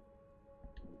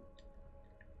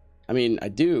 I mean, I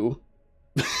do.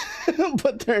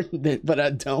 but I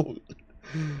don't.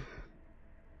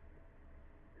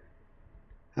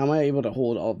 How am I able to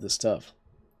hold all of this stuff?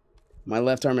 My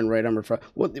left arm and right arm are...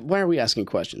 Why are we asking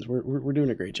questions? We're doing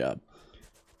a great job.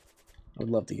 I would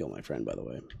love to heal my friend, by the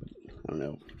way. But I don't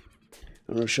know. I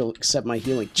don't know if she'll accept my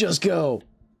healing. Just go!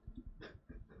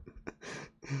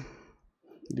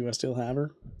 Do I still have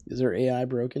her? Is her AI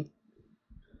broken?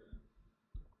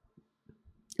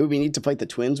 It would be neat to fight the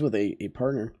twins with a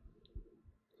partner.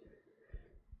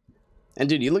 And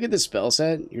dude, you look at this spell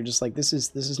set, you're just like, this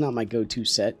is not my go-to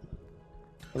set.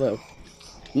 Hello.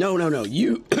 No.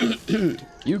 You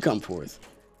you come forth.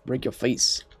 Break your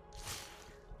face.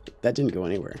 That didn't go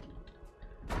anywhere.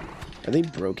 Are they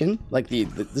broken? Like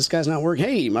this guy's not working.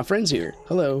 Hey, my friend's here.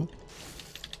 Hello.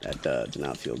 That did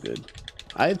not feel good.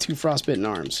 I have 2 frostbitten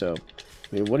arms, so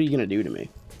I mean, what are you gonna do to me?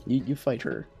 You fight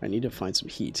her. I need to find some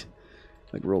heat,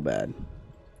 like real bad.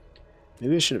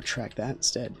 Maybe I should have tracked that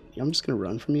instead. Yeah, I'm just gonna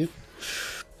run from you.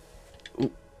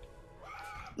 Ooh.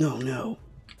 No, no.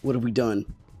 What have we done?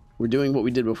 We're doing what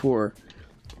we did before.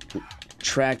 We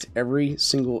tracked every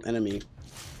single enemy.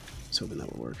 I was hoping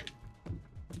that would work.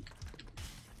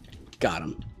 Got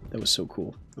him. That was so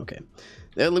cool. Okay.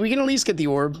 We can at least get the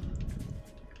orb.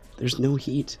 There's no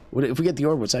heat. What if we get the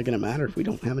orb? What's that going to matter if we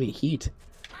don't have any heat?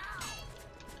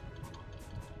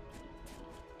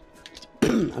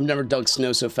 I've never dug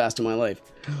snow so fast in my life.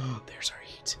 There's our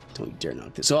heat. Don't you dare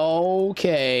knock this.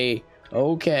 Okay.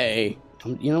 Okay.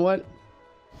 You know what?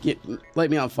 Light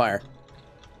me on fire.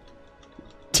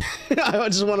 I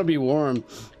just want to be warm.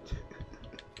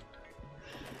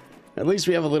 At least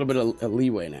we have a little bit of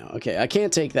leeway now. Okay, I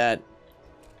can't take that.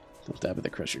 Don't dab with the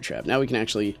crusher trap. Now we can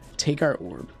actually take our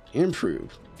orb,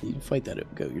 improve. You can fight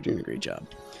that go. You're doing a great job.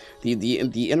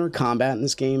 The inner combat in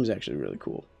this game is actually really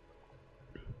cool.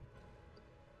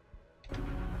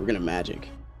 We're gonna magic.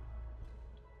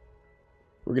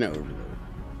 We're gonna overload.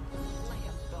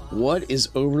 What is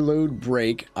overload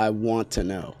break? I want to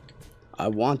know. I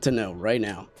want to know right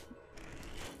now.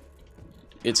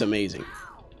 It's amazing.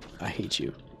 I hate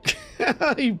you.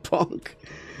 You punk.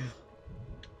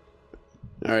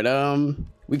 Alright,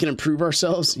 we can improve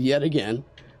ourselves yet again.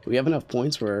 We have enough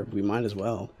points where we might as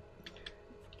well.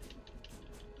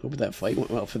 Hope that fight went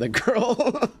well for the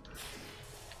girl.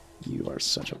 You are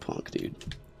such a punk, dude.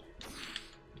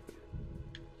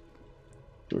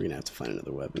 We're gonna have to find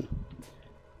another weapon.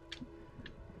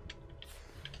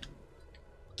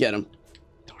 Get him.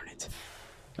 Darn it.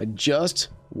 I just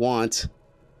want...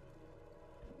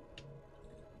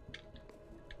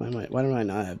 Why don't I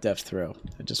not have depth throw?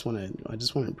 I just want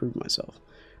to improve myself.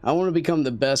 I want to become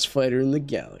the best fighter in the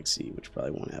galaxy, which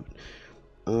probably won't happen.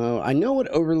 I know what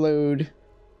overload...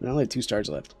 I only have 2 stars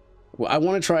left. Well, I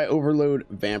want to try overload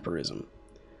vampirism.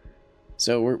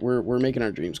 So we're making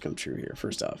our dreams come true here.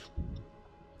 First off,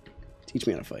 teach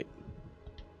me how to fight.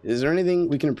 Is there anything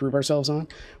we can improve ourselves on?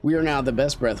 We are now the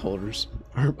best breath holders.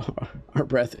 Our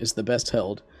breath is the best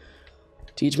held.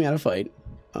 Teach me how to fight.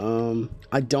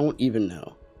 I don't even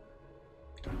know.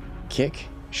 Kick,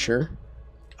 sure.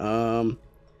 I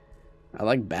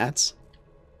like bats,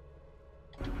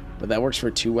 but that works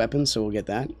for 2 weapons, so we'll get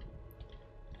that.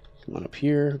 Come on up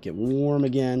here, get warm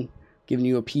again. Giving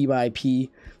you a P by P.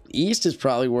 East is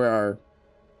probably where our...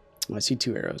 Well, I see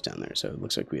 2 arrows down there, so it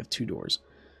looks like we have 2 doors.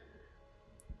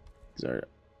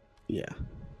 Yeah.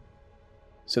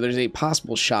 So there's a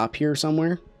possible shop here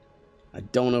somewhere. I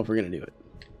don't know if we're gonna do it.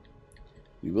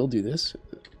 We will do this.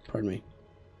 Pardon me.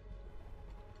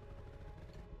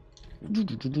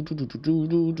 That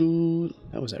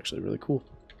was actually really cool.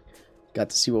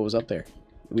 Got to see what was up there.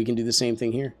 We can do the same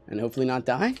thing here and hopefully not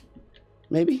die.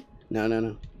 Maybe?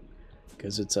 No.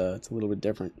 Because it's a little bit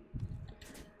different.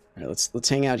 All right, let's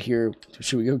hang out here.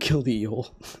 Should we go kill the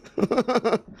eel?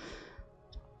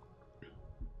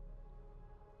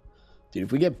 Dude,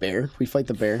 if we get bear, if we fight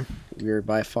the bear, we're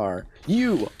by far...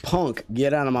 You punk!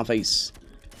 Get out of my face.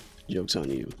 Joke's on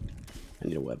you. I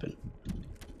need a weapon.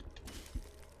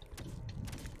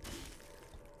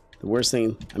 The worst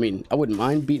thing... I mean, I wouldn't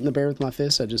mind beating the bear with my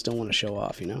fists. I just don't want to show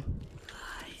off, you know?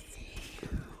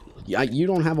 Yeah, you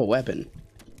don't have a weapon,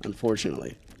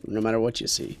 unfortunately. No matter what you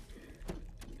see.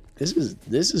 This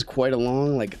is quite a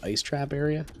long, like, ice trap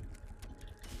area.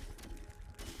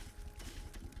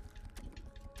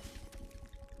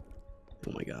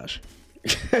 Oh my gosh.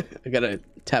 I gotta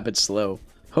tap it slow.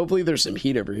 Hopefully there's some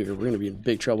heat over here. We're gonna be in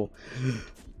big trouble.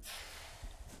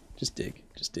 Just dig.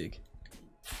 Just dig.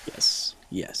 Yes.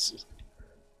 Yes.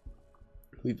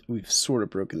 We've sort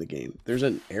of broken the game. There's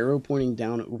an arrow pointing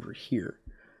down over here.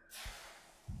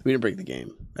 We didn't break the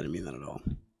game. I didn't mean that at all.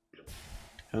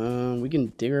 We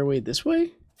can dig our way this way?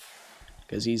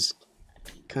 Because he's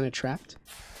kind of trapped.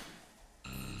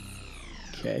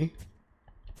 Okay.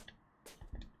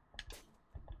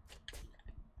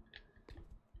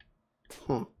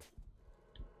 Huh.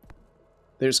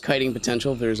 There's kiting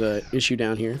potential if there's a issue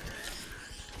down here.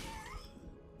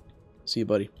 See you,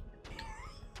 buddy.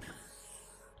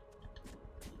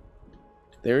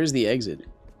 There is the exit.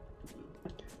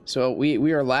 So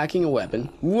we are lacking a weapon.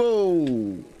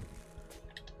 Whoa!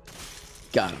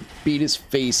 Got him. Beat his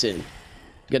face in.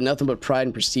 Got nothing but pride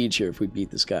and prestige here if we beat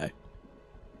this guy.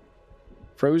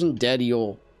 Frozen dead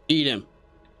eel. Eat him.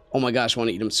 Oh my gosh, I want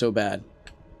to eat him so bad.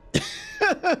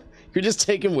 You're just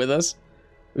take him with us.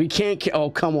 We can't... Oh,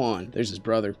 come on. There's his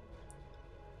brother.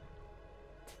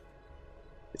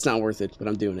 It's not worth it, but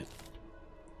I'm doing it.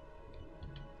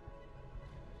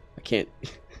 can't.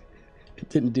 It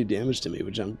didn't do damage to me,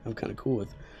 which I'm kind of cool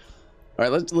with. All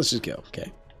right, let's just go.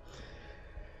 Okay.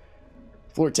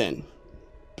 Floor 10.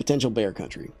 Potential bear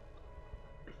country.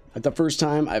 At the first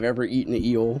time I've ever eaten an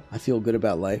eel, I feel good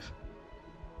about life.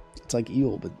 It's like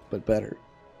eel, but better.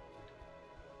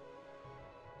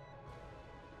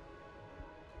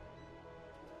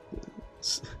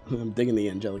 I'm digging the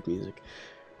angelic music.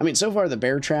 I mean, so far the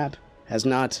bear trap has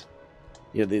not,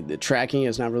 you know, the tracking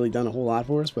has not really done a whole lot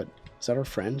for us, but is that our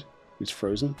friend who's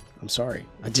frozen? I'm sorry.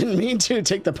 I didn't mean to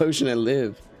take the potion and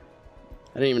live.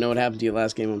 I didn't even know what happened to you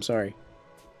last game. I'm sorry.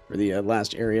 Or the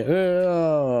last area.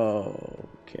 Oh,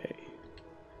 okay.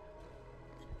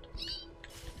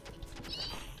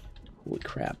 Holy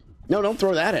crap. No, don't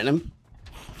throw that at him.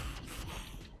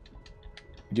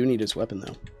 We do need his weapon,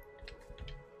 though.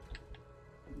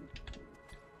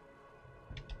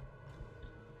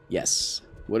 Yes.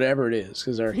 Whatever it is,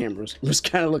 because our hammer was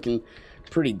kind of looking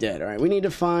pretty dead. All right, we need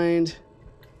to find...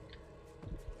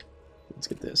 Let's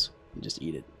get this and just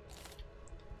eat it.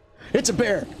 It's a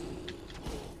bear!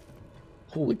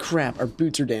 Holy crap, our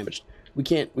boots are damaged. We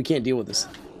can't deal with this.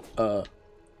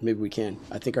 Maybe we can.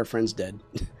 I think our friend's dead.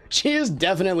 She is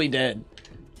definitely dead.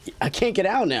 I can't get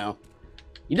out now.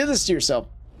 You did this to yourself.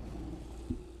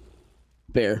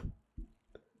 Bear.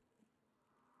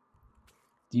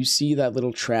 Do you see that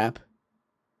little trap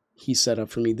he set up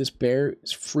for me? This bear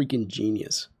is freaking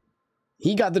genius.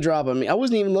 He got the drop on me. I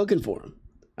wasn't even looking for him.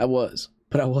 I was,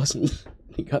 but I wasn't.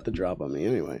 He got the drop on me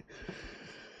anyway.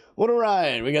 What a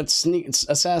ride. We got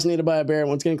assassinated by a bear.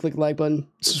 Once again, click the like button.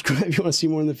 Subscribe if you want to see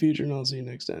more in the future, and I'll see you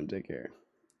next time. Take care.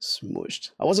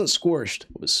 Smushed. I wasn't squished.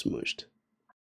 I was smushed.